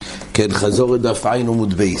כן, חזור דף עין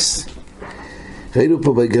עמוד בייס. ראינו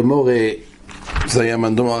פה בגמורה, זה היה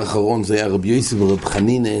המנדום האחרון, זה היה רבי יוסי ורב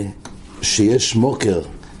חנינה, שיש מוקר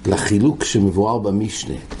לחילוק שמבואר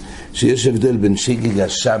במשנה, שיש הבדל בין שגיג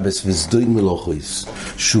השבס וסדוין מלוכויס,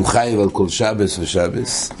 שהוא חייב על כל שבס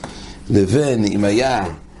ושבס, לבין אם היה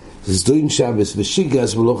סדוין שבס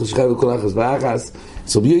ושיגס מלוכויס שחייב על כל אחס ואחס.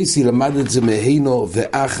 רבי יוסי למד את זה מהינו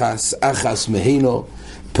ואחס, אחס מהינו.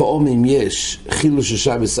 פעמים יש חילול של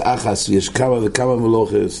שבס אחס ויש כמה וכמה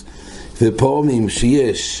מלוכס, ופעמים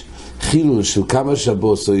שיש חילול של כמה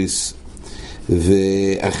שבוסויס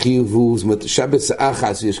והחיוב, זאת אומרת שבס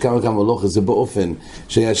אחס ויש כמה וכמה מלוכס, זה באופן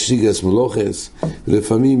שהיה שיגס מלוכס,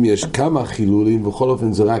 ולפעמים יש כמה חילולים, בכל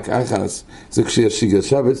אופן זה רק אחס, זה כשיש שיגס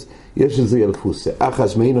שבס, יש לזה ילפוס,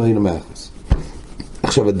 אחס מהינו הינו מאחס.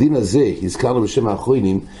 עכשיו הדין הזה הזכרנו בשם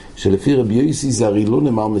האחרונים, שלפי רבי יוסי זה הרי לא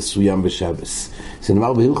נאמר מסוים בשבס, זה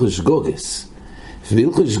נאמר בהלכות שגוגס,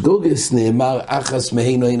 ובהלכות שגוגס נאמר אחס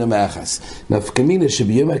מהינו הינו מאחס. נפקא מינה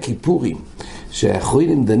שביום הכיפורים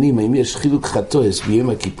שהאחרונים דנים האם יש חילוק חטוס ביום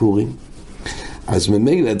הכיפורים, אז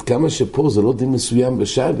ממילא עד כמה שפה זה לא דין מסוים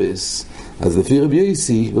בשבס, אז לפי רבי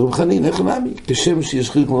יוסי ורב חנין, איך נעמי? כשם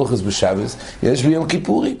שיש חילוק מלוכס בשבס, יש ביום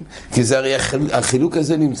כיפורים, כי זה הרי החילוק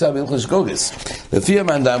הזה נמצא בהלכות שגוגס. לפי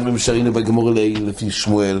המאן דאמרים שרינו בגמור ליל, לפי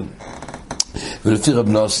שמואל ולפי רב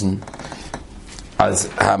נוסן, אז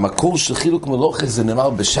המקור של חילוק מלוכס זה נאמר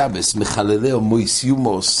בשבס, מחללי או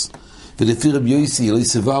מויסיומוס, ולפי רבי יוסי לא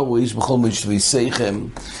יסברו איש בכל מושבי סייכם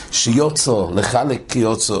שיוצא לחלק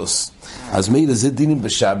קיוצוס, אז מילא זה דינים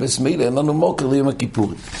בשבס, מילא אין לנו מוקר ליום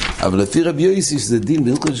הכיפורים. אבל לפי רבי יוסי שזה דין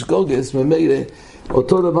בהלכות שגוגס, ומילא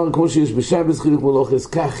אותו דבר כמו שיש בשבס חילוק מלוכס,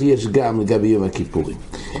 כך יש גם לגבי יום הכיפורים.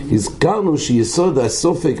 הזכרנו שיסוד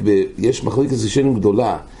הסופק, יש מחלוקת ראשונים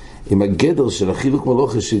גדולה עם הגדר של החילוק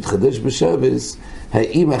מלוכס שהתחדש בשבס,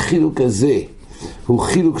 האם החילוק הזה הוא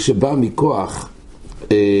חילוק שבא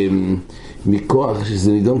מכוח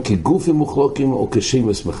שזה נידון כגופים מוחלוקים או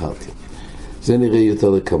כשמש מחלקים. זה נראה יותר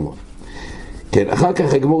לכמון. כן, אחר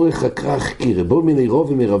כך הגמור חקרה חקירה, בוא מיני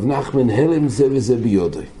רוב מרב נחמן, הלם זה וזה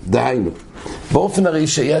ביודוי. דהיינו, באופן הרי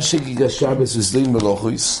שהיה שגיג השבס וסדוין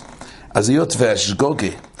מלוכוס, אז היות והשגוגה,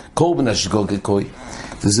 קורבן השגוגה קוי,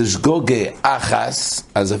 וזה שגוגה אחס,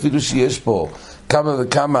 אז אפילו שיש פה כמה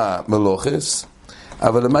וכמה מלוכס,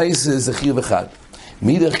 אבל למעשה זה חיר אחד.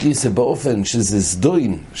 מידך כיסא באופן שזה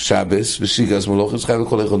סדוין שבס ושיגס מלוכס, חייב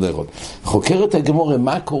לכל אחד לאחד. חוקרת הגמורה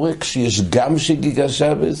מה קורה כשיש גם שגיג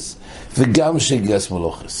שבס וגם שיגס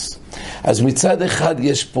מלוכס. אז מצד אחד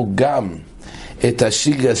יש פה גם את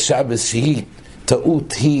השיגס שבס שהיא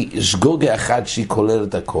טעות, היא שגוגה אחת שהיא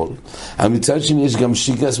כוללת הכל, אבל מצד שני יש גם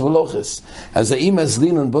שיגס מלוכס. אז האם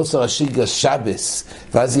הזלינון בוסר השיגס שבס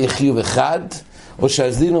ואז יהיה חיוב אחד, או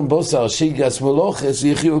שהזלינון בוסר שיגס מלוכס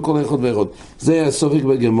ויחיו לכל אחד ואחד. זה היה הסופק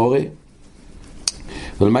בגמורה.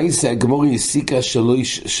 ולמה יעשה הגמורה הסיקה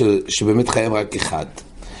שבאמת חייב רק אחד.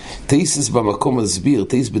 תייסס במקום הסביר,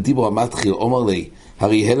 תייס בדיבור המתחיל, אומר לי,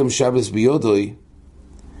 הרי הלם שבס ביודוי,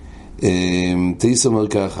 תייס אומר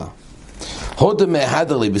ככה, הודה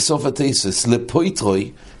מהדר לי בסוף התייסס,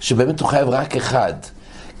 לפויטרוי, שבאמת הוא חייב רק אחד,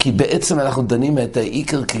 כי בעצם אנחנו דנים את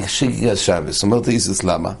העיקר כשיגס שבס. אומר תייסס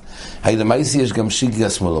למה? למעשה יש גם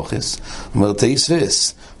שיגס מלוכס. אומר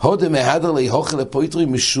תייסס, הודה מהדר לי הוכל לפויטרוי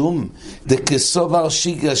משום דכסובר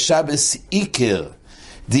שיגס שבס עיקר,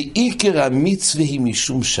 דעיקר המצווה היא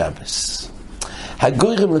משום שבס.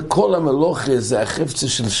 הגוירם לכל המלוכה זה החפצה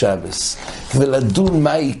של שבס, ולדון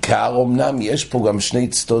מה עיקר. אמנם יש פה גם שני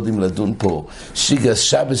צדדים לדון פה, שיגס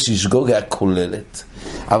שבס ששגוגה הכוללת,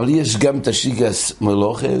 אבל יש גם את השיגס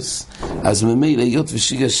מלוכס. אז ממילא היות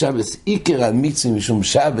ושיגס שבס עיקר המצווה משום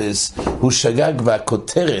שבס, הוא שגג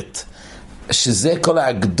והכותרת שזה כל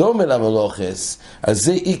ההקדום אל המלוכס, אז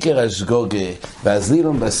זה עיקר השגוגה, ואז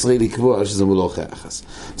לילון בעשרי לקבוע שזה מלוכה אחס.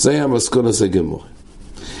 זה היה המסכון הזה גמור.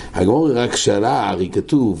 הגמור רק שאלה, הרי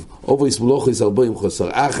כתוב אובויס מלוכס ארבעים חוסר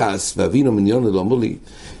אחס ואבינו מניון לא אמרו לי,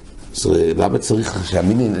 אז למה צריך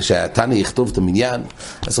שהתנא יכתוב את המניין?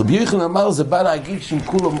 אז רבי יוחנן אמר זה בא להגיד שאם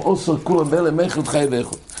כולם עושר כולם באלה מאחד חי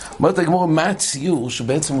ואחד. אומרת הגמור מה הציור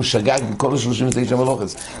שבעצם הוא שגג בכל ה-39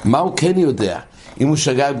 מלוכס? מה הוא כן יודע אם הוא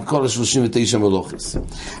שגג בכל ה-39 מלוכס?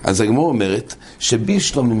 אז הגמור אומרת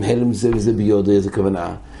שבישלום עם הלם זה וזה ביודו, איזה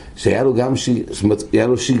כוונה שהיה לו גם היה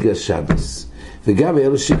לו שיגס שבס וגם היה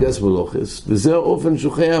לו שיגס מלוכס, וזה האופן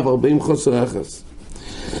שהוא חייב 40 חוסר אחס.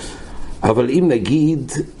 אבל אם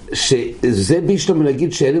נגיד שזה בישלום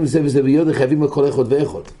נגיד שהלם זה וזה ביודו חייבים לכל אחד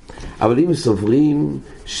ואחד, אבל אם סוברים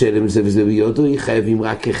שהלם זה וזה ביודו חייבים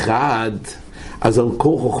רק אחד, אז על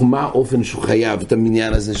כל חוכמה אופן שהוא חייב את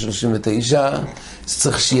המניין הזה 39, זה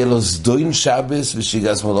צריך שיהיה לו סדוין שבס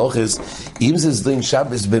ושיגס מלוכס. אם זה סדוין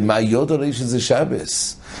שבס, במה יודע לי שזה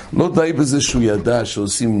שבס? לא די בזה שהוא ידע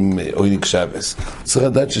שעושים אויניק שבס, צריך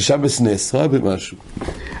לדעת ששבס נאסרה במשהו.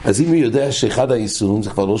 אז אם הוא יודע שאחד האיסורים זה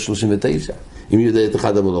כבר לא 39, אם הוא יודע את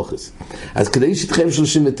אחד המלוכס, אז כדי שיתחם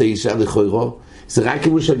 39 לכוירו, זה רק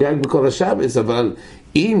אם הוא שגג בכל השבס. אבל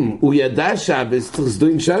אם הוא ידע שבס, צריך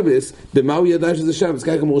סדוין שבס, במה הוא ידע שזה שבס?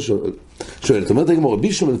 ככה גמור שואל. זאת אומרת, גמור,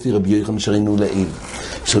 רבי שומע לפי רבי יוחנן שראינו לעיל,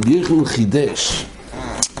 שרבי יוחנן חידש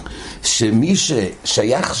שמי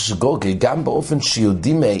ששייך שגוגה גם באופן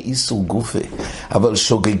שיודעים מהאיסור גופה, אבל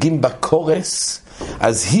שוגגים בקורס,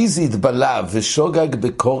 אז היזית בלב ושוגג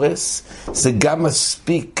בקורס, זה גם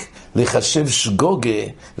מספיק לחשב שגוגה,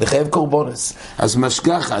 לחייב קורבונס. אז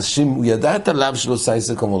משכח, אז שהוא ידע את הלב שלו עשה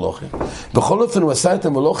איזה כמולוכה. בכל אופן הוא עשה את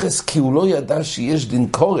המולוכס כי הוא לא ידע שיש דין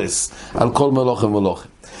קורס על כל מלוכה ומלוכה.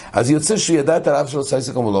 אז יוצא שהוא ידע את הלב שלו עשה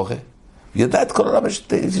איזה כמולוכה. הוא ידע את כל העולם יש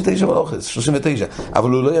 9 מלוכס, 39, אבל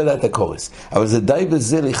הוא לא ידע את הקורס. אבל זה די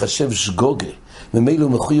בזה לחשב שגוגה, ממילא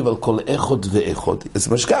הוא מחויב על כל איכות ואיכות. אז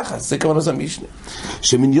משכח, זה כמובן זה המשנה.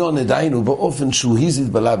 שמניון עדיינו באופן שהוא היזית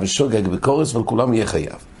בלב ושוגג בקורס, אבל כולם יהיה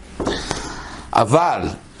חייב. אבל,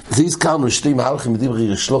 זה הזכרנו שתי מהלכים מדברי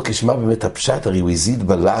ריש לוקיש, מה באמת הפשט? הרי הוא הזיד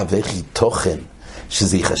בלב ואיך היא תוכן,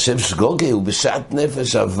 שזה יחשב שגוגה, הוא בשעת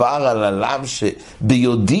נפש עבר על הלב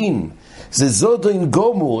שביודין, זה זודוין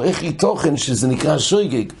גומור, איך היא תוכן שזה נקרא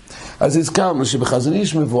שוגג. אז הזכרנו שבחזון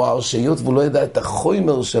איש מבואר שהיות והוא לא ידע את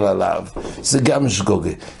החומר של הלב, זה גם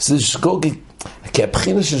שגוגה. זה שגוגה, כי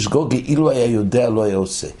הבחינה של שגוגה, אילו היה יודע, לא היה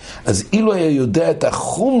עושה. אז אילו היה יודע את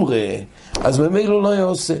החומרה, אז ממילא לא היה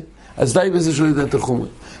עושה. אז די בזה שהוא ידע את החומרה.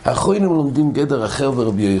 האחרונים לומדים גדר אחר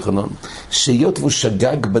ורבי יוחנן, שהיות והוא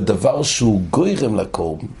שגג בדבר שהוא גוירם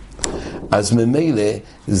לקורבן, אז ממילא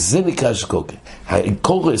זה נקרא שגוגה.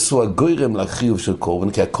 הקורס הוא הגוירם לחיוב של קורבן,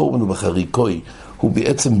 כי הקורבן הוא בחריקוי, הוא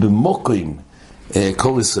בעצם במוקוים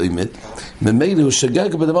קורס האמת, ממילא הוא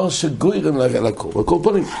שגג בדבר שגוירם לקורבן.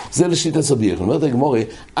 הקורבנים, זה לשיטת רבי יוחנן. אומרת הגמרא,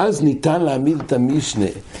 אז ניתן להעמיד את המשנה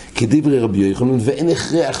כדברי רבי יוחנן, ואין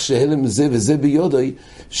הכרח שהלם זה וזה ביודוי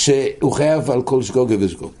שהוא חייב על כל שגוגה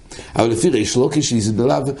ושגוגה. אבל לפי ריש לוקיש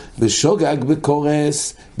שיזבליו ושוגג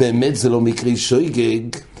בקורס, באמת זה לא מקרי שוגג,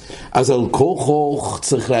 אז על כוחו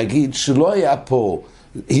צריך להגיד שלא היה פה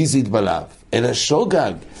היזית בלב, אלא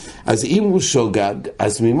שוגג. אז אם הוא שוגג,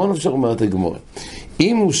 אז ממון אפשר אומרת הגמרא,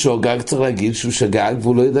 אם הוא שוגג צריך להגיד שהוא שגג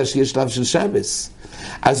והוא לא יודע שיש לב של שבס,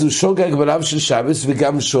 אז הוא שוגג בלב של שבס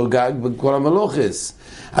וגם שוגג בכל המלוכס.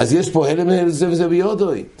 אז יש פה הלם זה וזה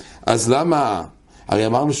ביודוי. אז למה? הרי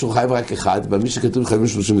אמרנו שהוא חייב רק אחד, במי שכתוב חייב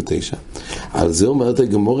 39. על זה אומרת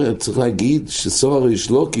הגמרא, צריך להגיד שסובר ריש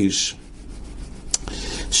לוקיש,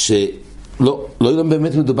 שלא יודע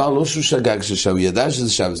באמת מדובר לא שהוא שגג ששם, הוא ידע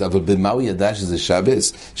שזה שבס, אבל במה הוא ידע שזה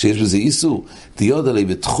שבס? שיש בזה איסור? תיודע לי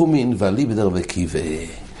בתחומין ועלי בדרבי קיבה.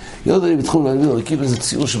 יודע לי בתחומין ועלי בדרבי קיבה זה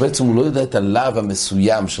ציור שבעצם הוא לא יודע את הלב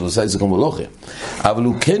המסוים של עושה איזה כמו מלוכה, אבל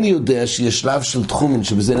הוא כן יודע שיש לב של תחומין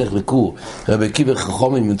שבזה נחלקו רבי קיבה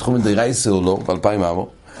חכומים עם תחומין דיירייסה או לא, ב2000 עמו.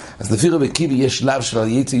 אז לפי רבי קיבי יש לב של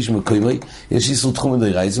היצא איש מקוימי, יש איסור תחומין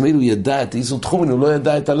דיירייסה, מילא הוא ידע את איסור תחומין, הוא לא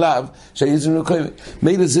ידע את הלב שהיצא מקוימי.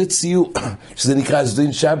 מילא זה ציור שזה נקרא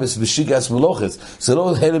סדוין שבס ושיגס מלוכס, זה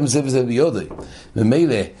לא הלם זה וזה ביודעי.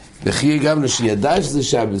 ומילא וכי גם שידע שזה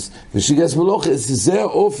שבס ושיגס מלוכס, זה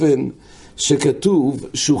האופן שכתוב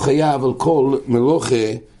שהוא חייב על כל מלוכה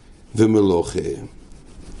ומלוכה.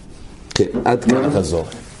 כן, עד כאן חזור.